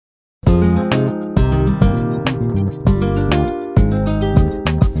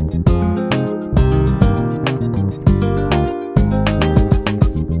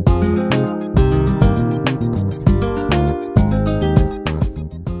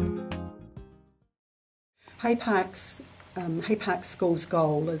Hay Park School's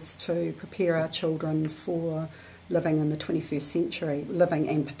goal is to prepare our children for living in the 21st century, living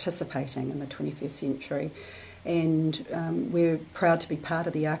and participating in the 21st century. And we're proud to be part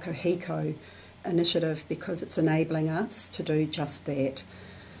of the Hiko initiative because it's enabling us to do just that.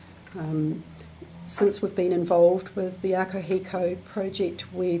 Since we've been involved with the Hiko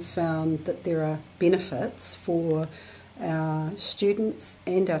project, we've found that there are benefits for our students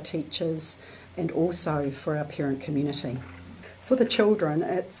and our teachers and also for our parent community. For the children,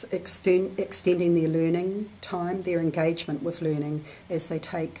 it's extending their learning time, their engagement with learning as they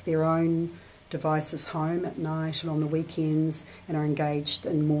take their own devices home at night and on the weekends and are engaged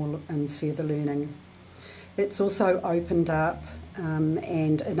in more and further learning. It's also opened up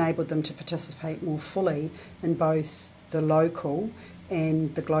and enabled them to participate more fully in both the local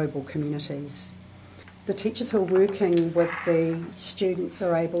and the global communities. The teachers who are working with the students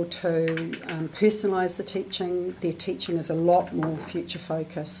are able to personalise the teaching. Their teaching is a lot more future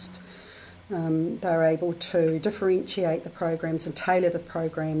focused. They're able to differentiate the programs and tailor the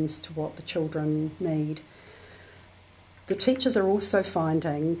programs to what the children need. The teachers are also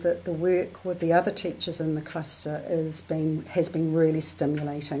finding that the work with the other teachers in the cluster has been really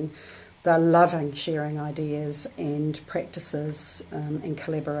stimulating. They're loving sharing ideas and practices and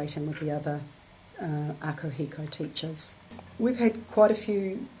collaborating with the other Hiko teachers. We've had quite a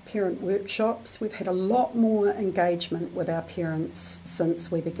few parent workshops. We've had a lot more engagement with our parents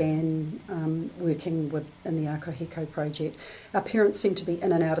since we began working in the Hiko project. Our parents seem to be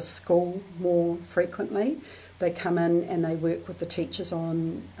in and out of school more frequently. They come in and they work with the teachers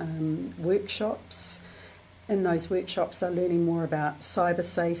on workshops. In those workshops, they're learning more about cyber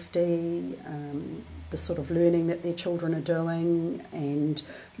safety, the sort of learning that their children are doing, and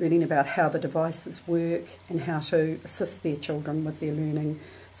learning about how the devices work and how to assist their children with their learning.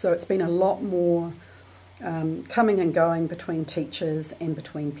 So it's been a lot more coming and going between teachers and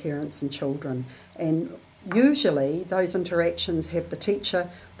between parents and children. And usually those interactions have the teacher,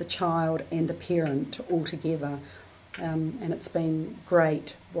 the child and the parent all together. And it's been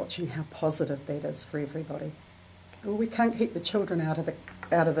great watching how positive that is for everybody. Well, we can't keep the children out of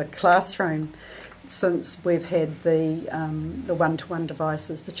the classroom since we've had the one-to-one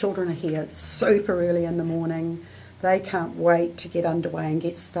devices. The children are here super early in the morning. They can't wait to get underway and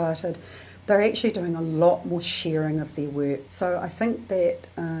get started. They're actually doing a lot more sharing of their work. So I think that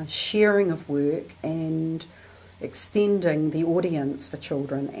sharing of work and extending the audience for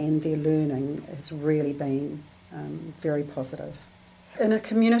children and their learning has really been very positive. In our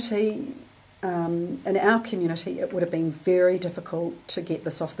community, it would have been very difficult to get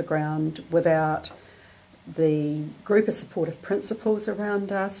this off the ground without the group of supportive principals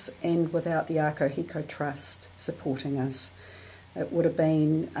around us and without the Hiko Trust supporting us. It would have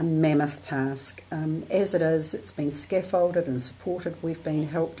been a mammoth task. As it is, it's been scaffolded and supported. We've been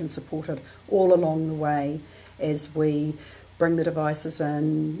helped and supported all along the way as we bring the devices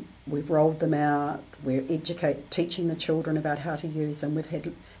in, we've rolled them out, we're teaching the children about how to use them.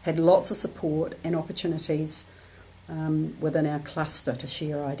 We've had lots of support and opportunities within our cluster to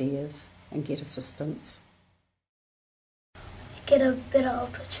share ideas and get assistance. We get a better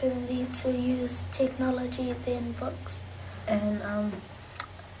opportunity to use technology than books. And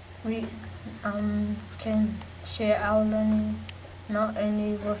we can share our learning not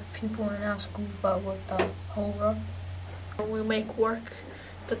only with people in our school but with the whole world. When we make work,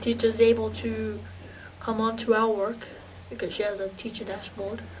 the teacher is able to come on to our work because she has a teacher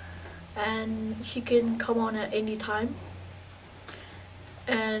dashboard, and she can come on at any time.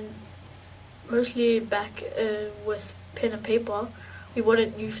 And mostly back with pen and paper, we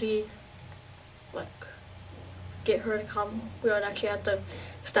wouldn't usually get her to come. We would actually have to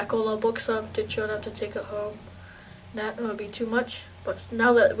stack all our books up, then she would have to take it home. That would be too much, but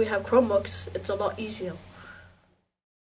now that we have Chromebooks, it's a lot easier.